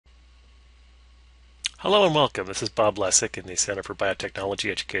Hello and welcome. This is Bob Lessick in the Center for Biotechnology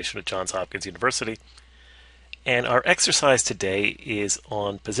Education at Johns Hopkins University. And our exercise today is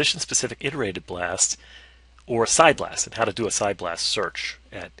on position-specific iterated blast, or PSI-BLAST, and how to do a PSI-BLAST search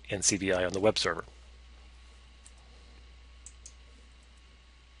at NCBI on the web server.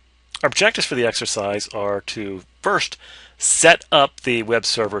 Our objectives for the exercise are to first set up the web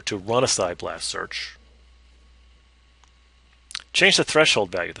server to run a PSI-BLAST search. Change the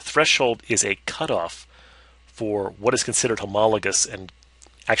threshold value. The threshold is a cutoff for what is considered homologous and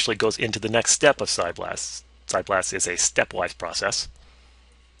actually goes into the next step of PSI-BLAST. PSI-BLAST is a stepwise process.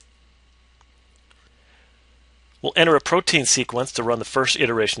 We'll enter a protein sequence to run the first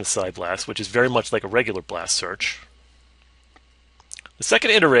iteration of PSI-BLAST, which is very much like a regular blast search. The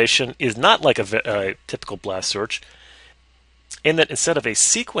second iteration is not like a typical blast search in that instead of a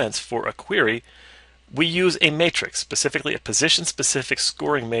sequence for a query, we use a matrix, specifically a position-specific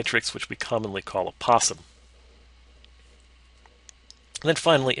scoring matrix, which we commonly call a possum. And then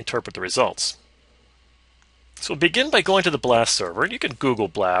finally interpret the results. So we'll begin by going to the BLAST server. You can Google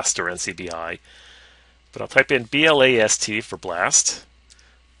BLAST or NCBI, but I'll type in BLAST for BLAST,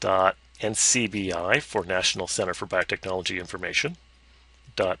 .NCBI for National Center for Biotechnology Information,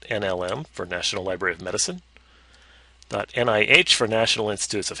 .NLM for National Library of Medicine, .NIH for National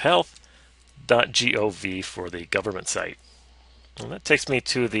Institutes of Health, .gov for the government site. And that takes me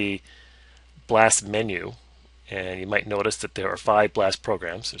to the BLAST menu, and you might notice that there are 5 BLAST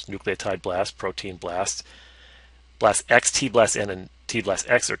programs. There's nucleotide BLAST, protein BLAST, BLAST-X, T-BLAST-N, and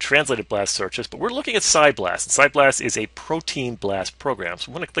T-BLAST-X are translated BLAST searches, but we're looking at PSI-BLAST. And PSI-BLAST is a protein BLAST program, so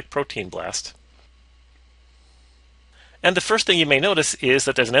I'm going to click Protein BLAST. And the first thing you may notice is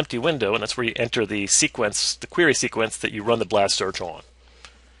that there's an empty window, and that's where you enter the sequence, the query sequence that you run the BLAST search on.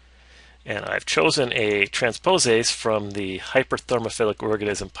 And I've chosen a transposase from the hyperthermophilic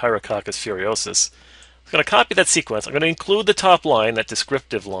organism Pyrococcus furiosus. I'm going to copy that sequence. I'm going to include the top line, that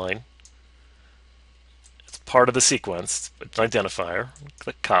descriptive line. It's part of the sequence, it's an identifier.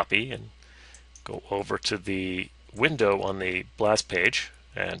 Click Copy and go over to the window on the BLAST page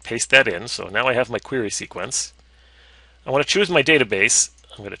and paste that in. So now I have my query sequence. I want to choose my database.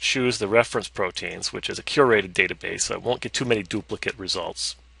 I'm going to choose the reference proteins, which is a curated database, so I won't get too many duplicate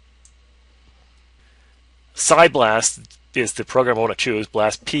results. PSI-BLAST is the program I want to choose.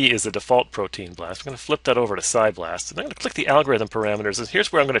 BLAST-P is the default protein BLAST. I'm going to flip that over to PSI-BLAST, and I'm going to click the algorithm parameters, and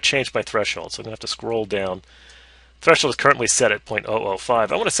here's where I'm going to change my threshold. So I'm going to have to scroll down. Threshold is currently set at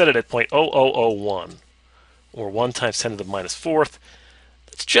 0.005. I want to set it at 0.0001, or 1 times 10 to the minus 4th.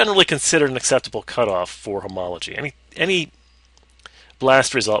 It's generally considered an acceptable cutoff for homology. Any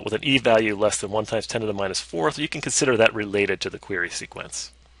BLAST result with an e-value less than 1 times 10 to the minus 4th, you can consider that related to the query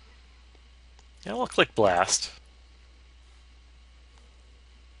sequence. Now I'll click BLAST.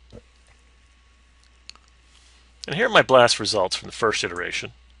 And here are my BLAST results from the first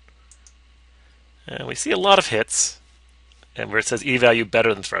iteration. And we see a lot of hits, and where it says e-value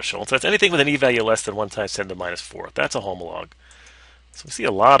better than threshold. So that's anything with an e-value less than 1 times 10 to the minus 4th. That's a homolog. So we see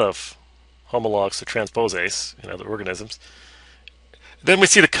a lot of homologs to transposase in other organisms. Then we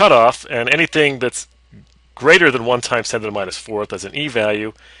see the cutoff, and anything that's greater than 1 times 10 to the minus 4th as an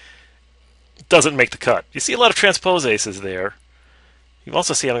e-value doesn't make the cut. You see a lot of transposases there. You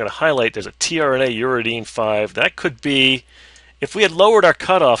also see, I'm going to highlight, there's a tRNA uridine 5. That could be, if we had lowered our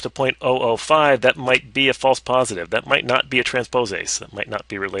cutoff to 0.005, that might be a false positive. That might not be a transposase. That might not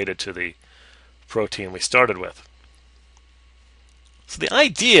be related to the protein we started with. So the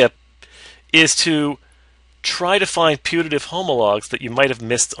idea is to try to find putative homologs that you might have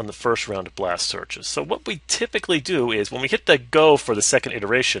missed on the first round of BLAST searches. So what we typically do is when we hit the go for the second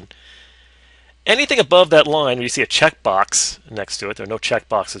iteration, anything above that line where you see a checkbox next to it, there are no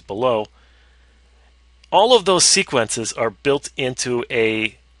checkboxes below, all of those sequences are built into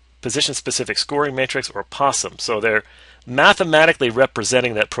a position-specific scoring matrix or a possum. So they're mathematically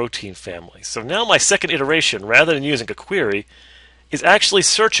representing that protein family. So now my second iteration, rather than using a query, is actually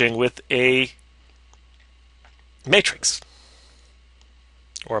searching with a matrix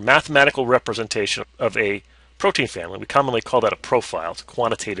or a mathematical representation of a protein family. We commonly call that a profile. It's a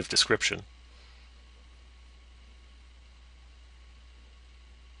quantitative description.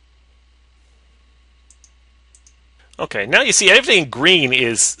 Okay, now you see everything in green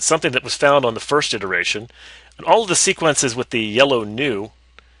is something that was found on the first iteration, and all of the sequences with the yellow new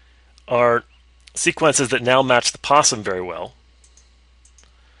are sequences that now match the possum very well.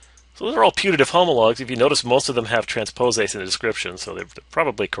 So those are all putative homologs. If you notice, most of them have transposase in the description, so they're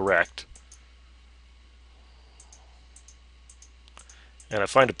probably correct. And I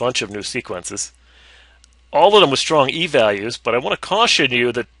find a bunch of new sequences. All of them with strong e-values, but I want to caution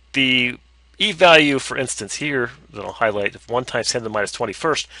you that the e-value, for instance, here that I'll highlight, if 1 times 10 to the minus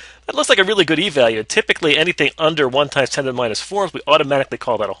 21st, that looks like a really good e-value. Typically, anything under 1 times 10 to the minus 4th, we automatically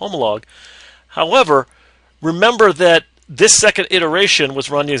call that a homolog. However, remember that this second iteration was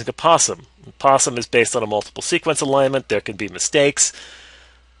run using a possum. Possum is based on a multiple sequence alignment. There can be mistakes.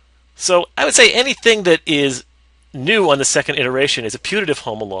 So I would say anything that is new on the second iteration is a putative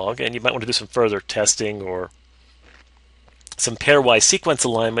homolog, and you might want to do some further testing or some pairwise sequence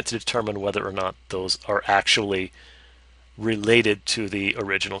alignment to determine whether or not those are actually related to the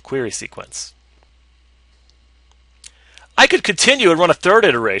original query sequence. I could continue and run a third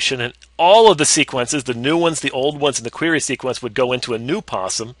iteration, and all of the sequences, the new ones, the old ones, and the query sequence would go into a new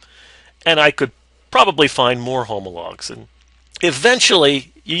possum, and I could probably find more homologs. And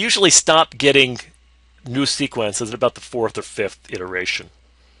eventually, you usually stop getting new sequences at about the 4th or 5th iteration.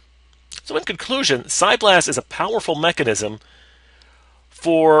 So in conclusion, PSI-BLAST is a powerful mechanism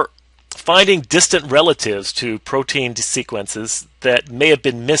for finding distant relatives to protein sequences that may have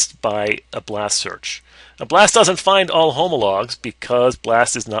been missed by a BLAST search. Now, BLAST doesn't find all homologs because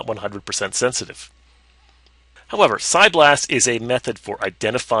BLAST is not 100% sensitive. However, PSI-BLAST is a method for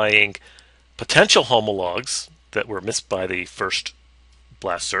identifying potential homologs that were missed by the first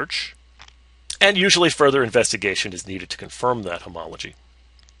BLAST search, and usually further investigation is needed to confirm that homology.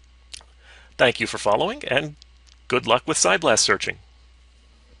 Thank you for following, and good luck with PSI-BLAST searching.